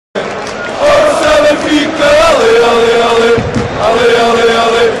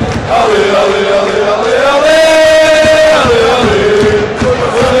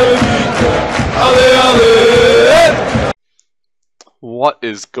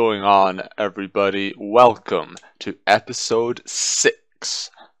is going on, everybody? Welcome to episode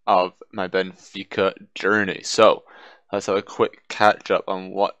 6 of my Benfica journey. So, let's have a quick catch up on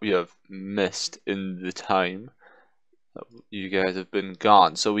what we have missed in the time that you guys have been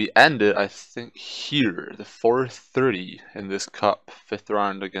gone. So we ended, I think, here, the 4:30 in this cup, 5th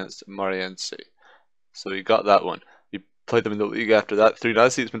round against Mariense. So we got that one. We played them in the league after that, 3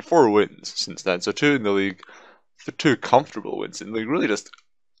 nights. It's been 4 wins since then, so 2 in the league. 2 comfortable wins in the league, really just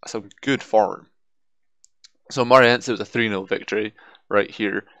some good form. So Mariense was a 3-0 victory right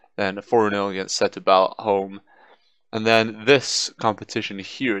here, then a 4-0 against Setúbal at home, and then this competition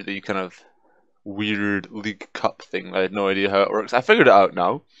here, the kind of weird League Cup thing. I had no idea how it works. I figured it out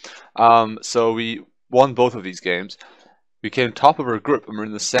now. So we won both of these games. We came top of our group, and we're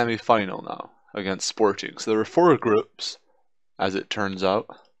in the semi-final now against Sporting. So there were 4 groups, as it turns out,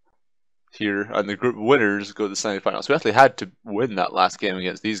 here, and the group winners go to the semi-finals. We actually had to win that last game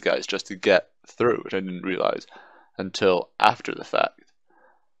against these guys just to get through, which I didn't realize until after the fact.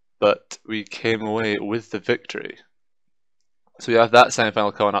 But we came away with the victory. So we have that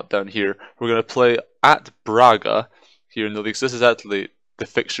semi-final coming up down here. We're going to play at Braga here in the league. So this is actually the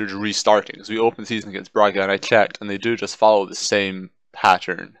fixtures restarting. So we opened the season against Braga, and I checked, and they do just follow the same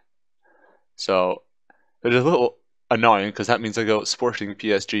pattern. So it's a little annoying because that means I go Sporting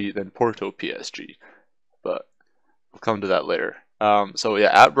PSG, then Porto PSG. But we'll come to that later. So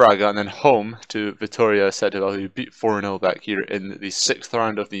yeah, at Braga, and then home to Vitória Setúbal, who beat 4-0 back here in the 6th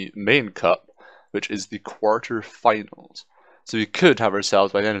round of the main cup, which is the quarter-finals. So we could have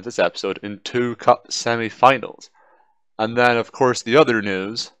ourselves, by the end of this episode, in 2 cup semi-finals. And then, of course, the other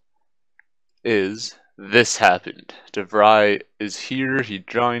news is this happened. De Vrij is here, he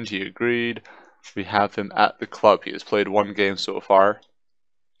joined, he agreed. We have him at the club. He has played 1 game so far.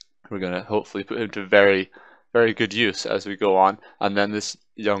 We're going to hopefully put him to very, very good use as we go on. And then this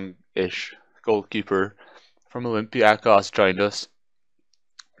young-ish goalkeeper from Olympiacos joined us.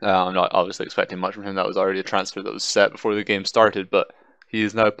 I'm not obviously expecting much from him. That was already a transfer that was set before the game started, but he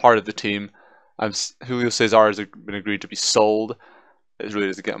is now part of the team. Julio Cesar has been agreed to be sold. It really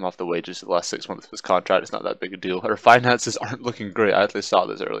is to get him off the wages for the last 6 months of his contract. It's not that big a deal. Our finances aren't looking great. I actually saw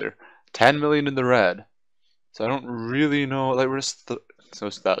this earlier. 10 million in the red. So I don't really know. Like we're just so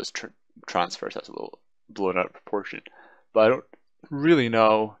that was transfers. That's a little blown out of proportion. But I don't really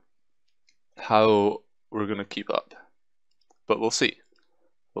know how we're gonna keep up. But we'll see.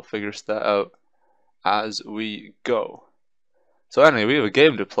 We'll figure that out as we go. So anyway, we have a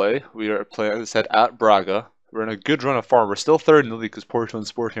game to play. We are playing, as I said, at Braga. We're in a good run of form. We're still 3rd in the league because Porto and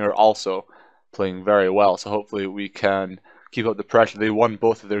Sporting are also playing very well. So hopefully we can keep up the pressure. They won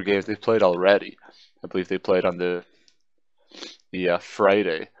both of their games. They've played already. I believe they played on the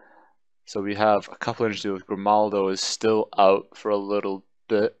Friday. So we have a couple of injuries. Grimaldo is still out for a little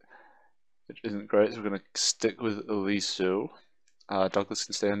bit, which isn't great. So we're going to stick with Elisu. Douglas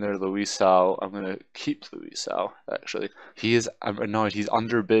can stay in there. Luisao. I'm going to keep Luisao, actually. I'm annoyed. He's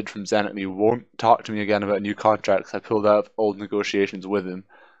underbid from Zenit, and he won't talk to me again about a new contract because I pulled out of old negotiations with him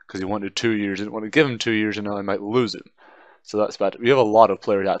because he wanted 2 years. I didn't want to give him 2 years, and now I might lose him. So that's bad. We have a lot of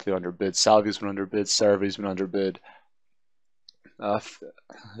players actually underbid. Salvi's been underbid. Servi's been underbid.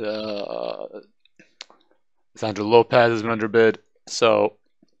 Sandro Lopez has been underbid. So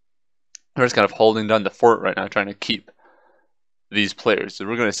we're just kind of holding down the fort right now, trying to keep these players. If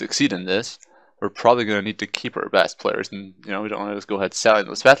we're going to succeed in this, we're probably going to need to keep our best players, and we don't want to just go ahead selling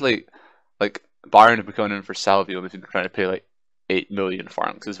them. Especially like Bayern have been coming in for Salvio, and they've been trying to pay like 8 million for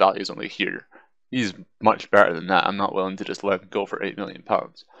him because his value is only here. He's much better than that. I'm not willing to just let him go for £8 million.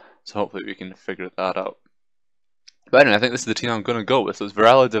 So hopefully we can figure that out. But anyway, I think this is the team I'm going to go with. So it's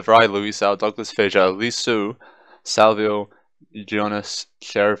Varela, De Vrij, Luisao, Douglas Feja, Lisu, Salvio, Jonas,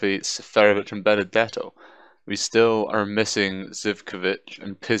 Chervi, Seferovic, and Benedetto. We still are missing Zivkovic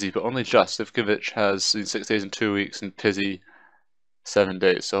and Pizzi, but only just. Zivkovic has 6 days and 2 weeks, and Pizzi 7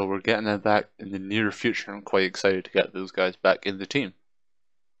 days. So we're getting them back in the near future. I'm quite excited to get those guys back in the team.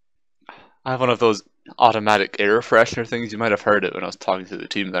 I have one of those automatic air freshener things. You might have heard it when I was talking to the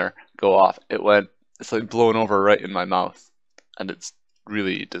team there go off. It's like blown over right in my mouth, and it's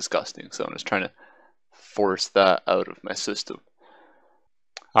really disgusting. So I'm just trying to force that out of my system.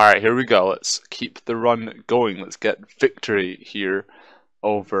 Alright, here we go. Let's keep the run going. Let's get victory here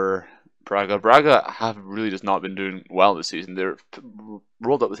over Braga. Braga have really just not been doing well this season. They're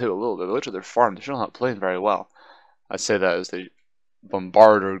rolled up the table a little bit. They looked at their farm. They're still not playing very well. I'd say that as they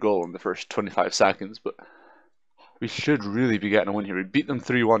bombard our goal in the first 25 seconds, but we should really be getting a win here. We beat them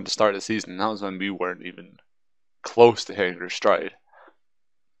 3-1 to start the season, and that was when we weren't even close to hitting our stride.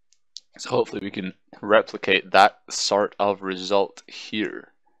 So hopefully we can replicate that sort of result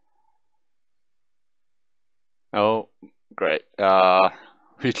here. Oh, great.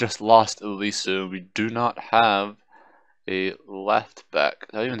 We just lost Elisa. We do not have a left back.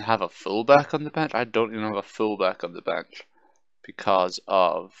 Do I even have a fullback on the bench? I don't even have a fullback on the bench because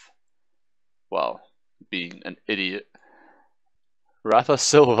of, well, being an idiot. Rafa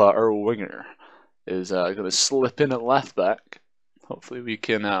Silva, our winger, is going to slip in at left back. Hopefully we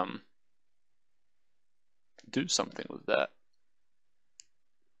can do something with that.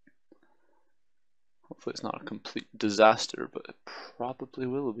 Hopefully it's not a complete disaster, but it probably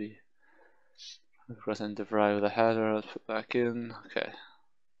will be. Cross into Vry with a header, let's put back in. Okay.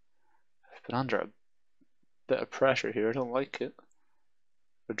 I've been under a bit of pressure here, I don't like it.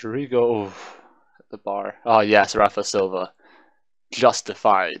 Rodrigo at the bar. Oh yes, Rafa Silva.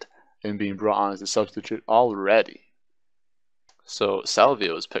 Justified in being brought on as a substitute already. So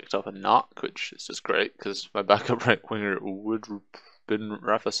Salvio has picked up a knock, which is just great because my backup right winger would have been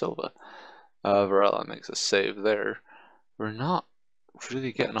Rafa Silva. Varela makes a save there. We're not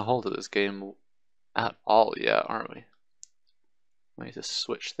really getting a hold of this game at all yet, aren't we? We need to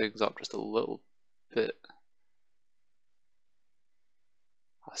switch things up just a little bit.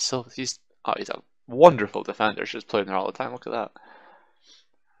 So he's a wonderful defender. She's playing there all the time. Look at that.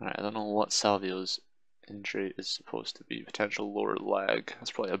 Alright, I don't know what Salvio's injury is supposed to be. Potential lower leg.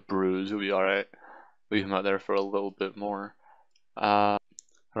 That's probably a bruise. He'll be alright. Leave him out there for a little bit more.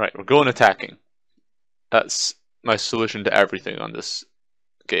 Alright, we're going attacking. That's my solution to everything on this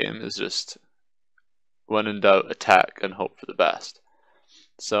game, is just when in doubt, attack and hope for the best.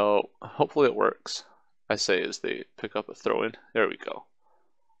 So hopefully it works. I say as they pick up a throw in. There we go.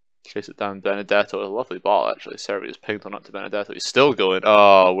 Chase it down Benedetto. A lovely ball actually. Servia's pinged on up to Benedetto. He's still going.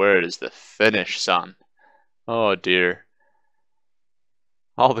 Oh, where is the finish, son? Oh dear.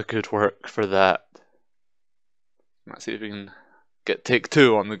 All the good work for that. Let's see if we can get take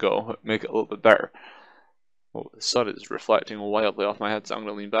two on the go. Make it a little bit better. Oh, the sun is reflecting wildly off my head, so I'm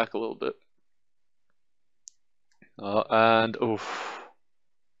going to lean back a little bit. And oof.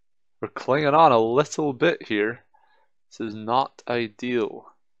 We're clinging on a little bit here. This is not ideal.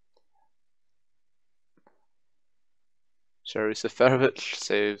 Sherry Seferovic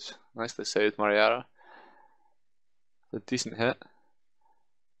saves. Nicely saved, Mariara. A decent hit.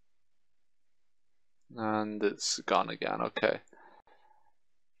 And it's gone again, okay.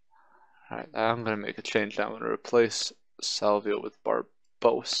 Alright, I'm going to make a change now. I'm going to replace Salvio with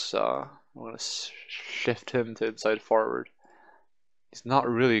Barbosa. I'm going to shift him to inside forward. He's not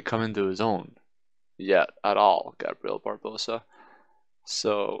really come into his own yet at all, Gabriel Barbosa.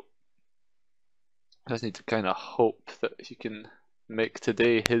 So I just need to kind of hope that he can make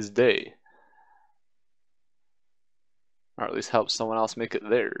today his day. Or at least help someone else make it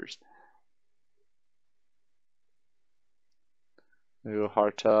theirs. We go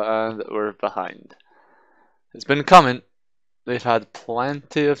Harta, and we're behind. It's been coming. They've had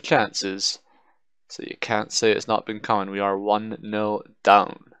plenty of chances, so you can't say it's not been coming. We are 1-0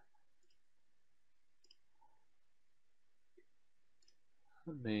 down.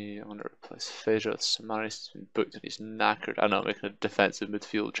 I'm going to replace Phaedra with Samari. He's been booked and he's knackered. I know, making a defensive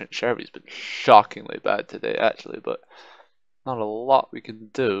midfield. Trent Sherby's been shockingly bad today, actually, but not a lot we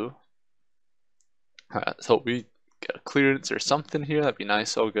can do. Let's hope we get a clearance or something here. That'd be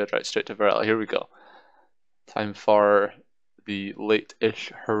nice. Oh, good. Right, straight to Varela. Here we go. Time for the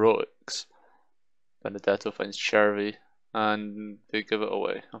late-ish heroics. Benedetto finds Sherby, and they give it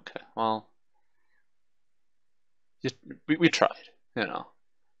away. Okay, well, we tried, you know.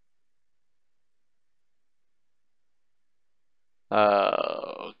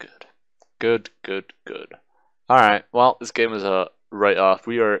 Good. Alright, well, this game is a write-off.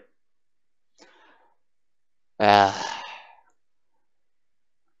 We are... This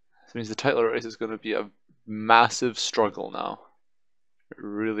means the title race is going to be a massive struggle now. It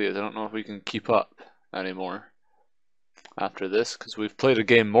really is. I don't know if we can keep up anymore after this, because we've played a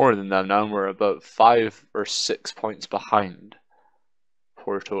game more than them now, and we're about 5 or 6 points behind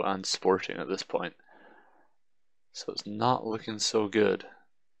Porto and Sporting at this point. So it's not looking so good.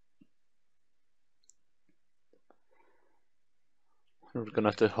 We're going to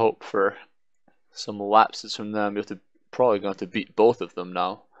have to hope for some lapses from them. We have to probably going to have to beat both of them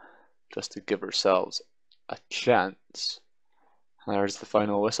now, just to give ourselves a chance. There's the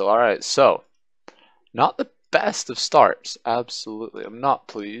final whistle. Alright, so, not the best of starts. Absolutely, I'm not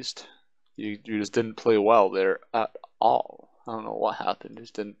pleased. You just didn't play well there at all. I don't know what happened.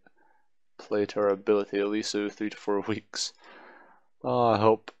 Just didn't play to our ability. Elisu, 3 to 4 weeks. Oh, I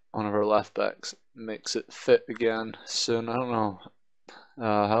hope one of our left backs makes it fit again soon. I don't know.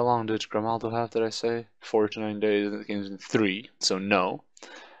 How long did Grimaldo have, did I say? 4 to 9 days, and the game's in 3, so no.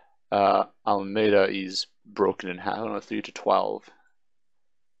 Almeida is broken in half, I don't know, 3 to 12.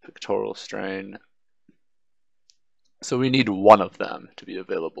 Pectoral strain. So we need one of them to be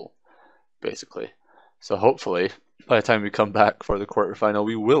available, basically. So hopefully, by the time we come back for the quarterfinal,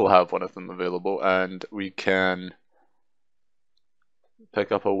 we will have one of them available, and we can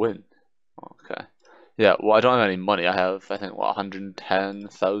pick up a win. Okay. Yeah, well, I don't have any money. I have, I think, what, £110,000?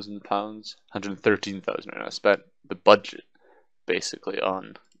 £113,000 right now. I spent the budget, basically,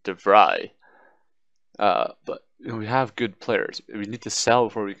 on De Vrij. But we have good players. We need to sell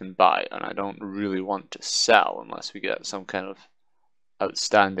before we can buy, and I don't really want to sell unless we get some kind of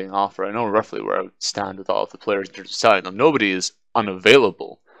outstanding offer. I know roughly where I would stand with all of the players in terms of selling them. Nobody is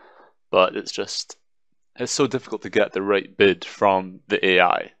unavailable, but it's so difficult to get the right bid from the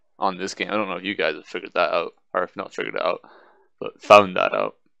AI on this game. I don't know if you guys have figured that out, or if not figured it out, but found that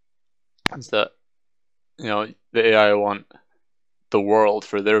out. Is that, the AI want the world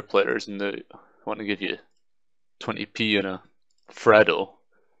for their players, and they want to give you 20p and a Fredo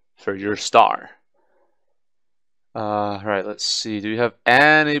for your star. Right, let's see. Do we have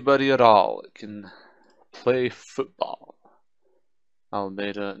anybody at all that can play football?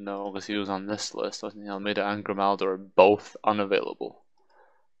 Almeida, no, because he was on this list, wasn't he? Almeida and Grimaldo are both unavailable.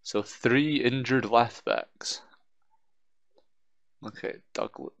 So 3 injured left backs. Okay,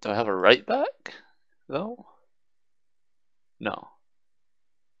 do I have a right back, though? No.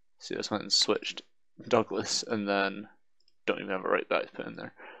 See, I just went and switched Douglas, and then don't even have a right back put in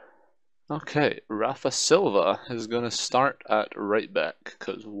there. Okay, Rafa Silva is going to start at right back,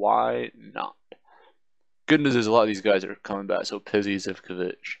 because why not? Good news is a lot of these guys are coming back, so Pizzi,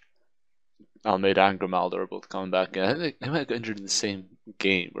 Zivkovic, Almeida and Grimaldo are both coming back. I think they might have got injured in the same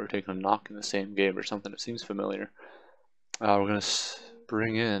game, or taken a knock in the same game or something. It seems familiar. We're going to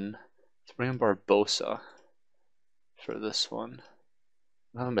bring in Barbosa for this one.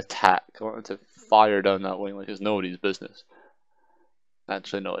 Have him attack. I want him to fire down that wing like it's nobody's business.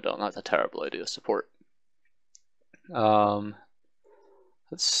 Actually, no, I don't. That's a terrible idea. Support. Let's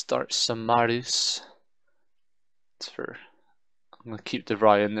start Samaris. I'm going to keep De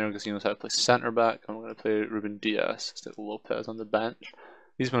Vrij in there because he knows how to play centre back. I'm going to play Ruben Diaz. Stick Lopez on the bench.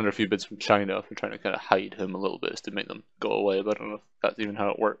 He's been under a few bids from China. I've been trying to kind of hide him a little bit to make them go away, but I don't know if that's even how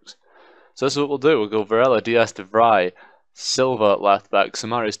it works. So this is what we'll do. We'll go Varela, Diaz, De Vrij, Silva at left back,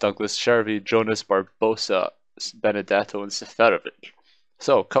 Samaris, Douglas, Chervi, Jonas, Barbosa, Benedetto, and Seferovic.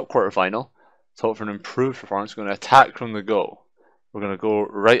 So, cup quarterfinal. Let's hope for an improved performance. We're going to attack from the go. We're going to go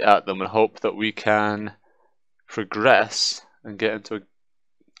right at them and hope that we can progress and get into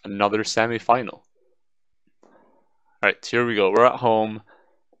another semi-final. Alright, here we go. We're at home.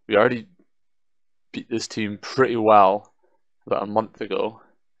 We already beat this team pretty well about a month ago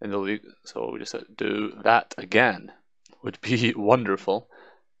in the league, so we just have to do that again. Would be wonderful.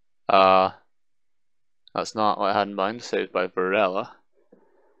 That's not what I had in mind. Saved by Varela.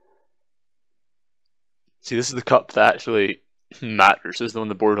 See, this is the cup that actually matters. This is the one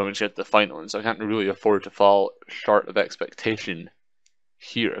the board home get the final in, so I can't really afford to fall short of expectation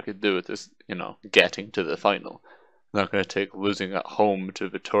here. I could do with this, getting to the final. I'm not going to take losing at home to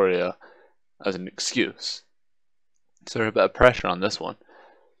Vitoria as an excuse. So there's a bit of pressure on this one,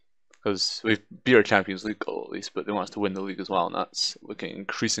 because we've beat our Champions League goal at least, but they want us to win the league as well, and that's looking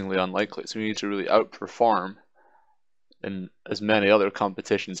increasingly unlikely. So we need to really outperform in as many other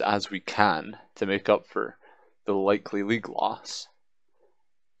competitions as we can to make up for the likely league loss,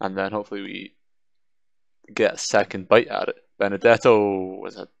 and then hopefully we get a second bite at it. Benedetto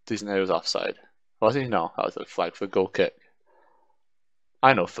was a decent. He was offside. Was he? No, that was a flag for a goal kick.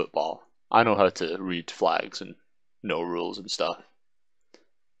 I know football. I know how to read flags and know rules and stuff.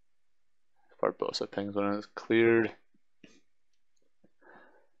 Barbosa pings one is cleared.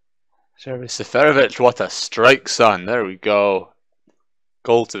 Chervi Seferovic, what a strike, son. There we go.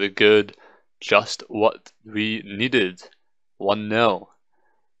 Goal to the good. Just what we needed. 1-0.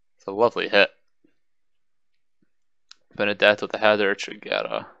 It's a lovely hit. Benedetto the header.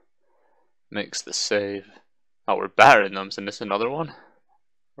 Triguera makes the save. Oh, we're battering them. Isn't this another one?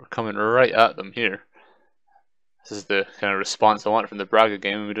 We're coming right at them here. This is the kind of response I wanted from the Braga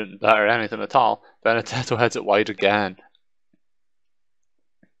game, and we didn't batter anything at all. Benedetto heads it wide again.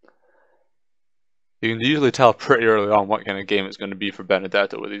 You can usually tell pretty early on what kind of game it's going to be for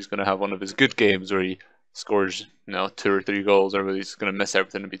Benedetto, whether he's going to have one of his good games where he scores 2 or 3 goals, or whether he's going to miss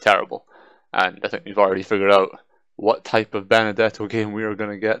everything and be terrible. And I think we've already figured out what type of Benedetto game we are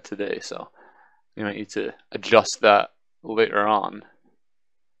going to get today, so you might need to adjust that later on.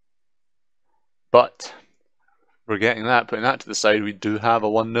 But we're getting that, putting that to the side, we do have a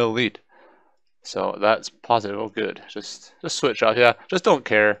 1-0 lead. So that's positive. Oh, good. Just switch off. Yeah, just don't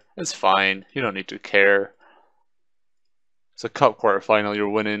care. It's fine. You don't need to care. It's a cup quarter-final. You're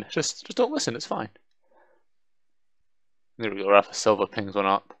winning. Just don't listen. It's fine. There we go. Rafa Silva pings one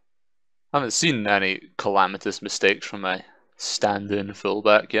up. I haven't seen any calamitous mistakes from my stand-in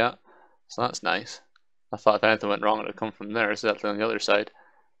fullback yet, so that's nice. I thought if anything went wrong, it would come from there. It's definitely on the other side.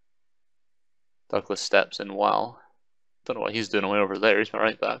 Douglas steps in well. Don't know what he's doing away over there. He's my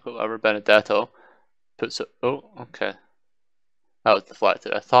right back. Whatever. Benedetto puts it. Oh, okay. That was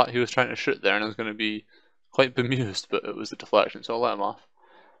deflected. I thought he was trying to shoot there, and I was going to be quite bemused, but it was a deflection, so I'll let him off.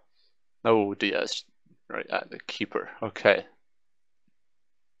 Oh, Diaz, right at the keeper. Okay.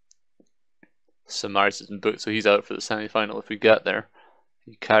 Samaris has been booked, so he's out for the semi-final if we get there.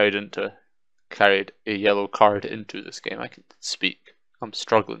 He carried a yellow card into this game. I can speak. I'm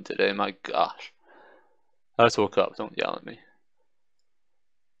struggling today, my gosh. I just woke up, don't yell at me.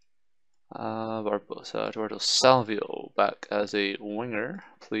 Barbosa, Eduardo Salvio back as a winger,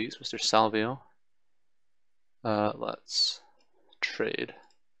 please, Mr. Salvio. Let's trade.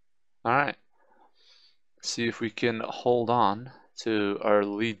 Alright. See if we can hold on to our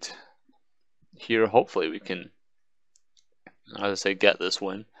lead here. Hopefully we can, as I say, get this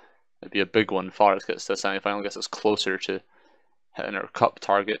win. It'd be a big one for us, gets to the semi-final, gets us closer to hitting our cup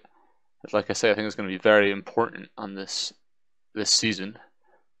target. But like I say, I think it's going to be very important on this season.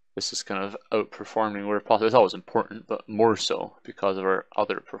 This is kind of outperforming where possible. It's always important, but more so because of our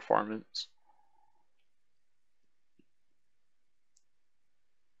other performance.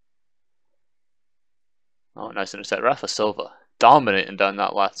 Oh, nice intercept. Rafa Silva dominating down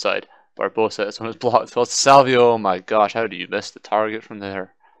that left side. Barbosa is on his blocked. Well, Salvio, oh my gosh, how do you miss the target from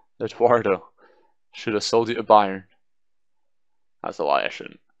there? Eduardo should have sold you to Bayern. That's a lie, I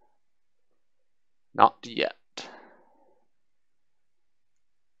shouldn't. Not yet.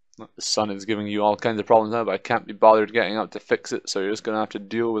 The sun is giving you all kinds of problems now, but I can't be bothered getting up to fix it, so you're just going to have to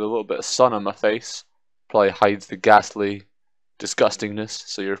deal with a little bit of sun on my face. Probably hides the ghastly disgustingness,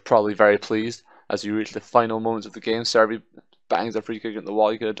 so you're probably very pleased as you reach the final moments of the game. Serbi bangs a free kick at the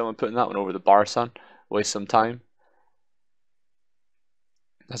wall. You could have done with putting that one over the bar, son. Waste some time.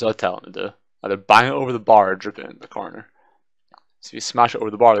 That's what I tell him to do. Either bang it over the bar or drip it into the corner. So if you smash it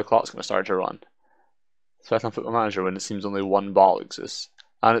over the bar, the clock's going to start to run. Especially on Football Manager when it seems only one ball exists.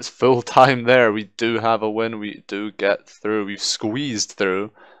 And it's full time there. We do have a win. We do get through. We've squeezed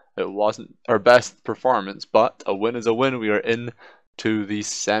through. It wasn't our best performance, but a win is a win. We are in to the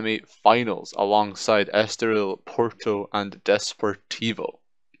semi-finals alongside Estoril, Porto, and Desportivo.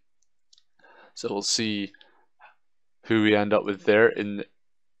 So we'll see who we end up with there in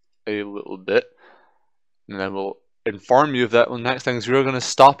a little bit, and then we'll inform you of that when next things. We're going to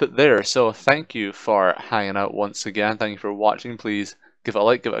stop it there. So thank you for hanging out once again. Thank you for watching. Please give it a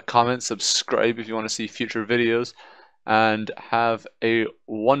like, give it a comment, subscribe if you want to see future videos, and have a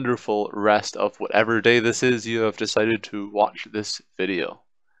wonderful rest of whatever day this is you have decided to watch this video.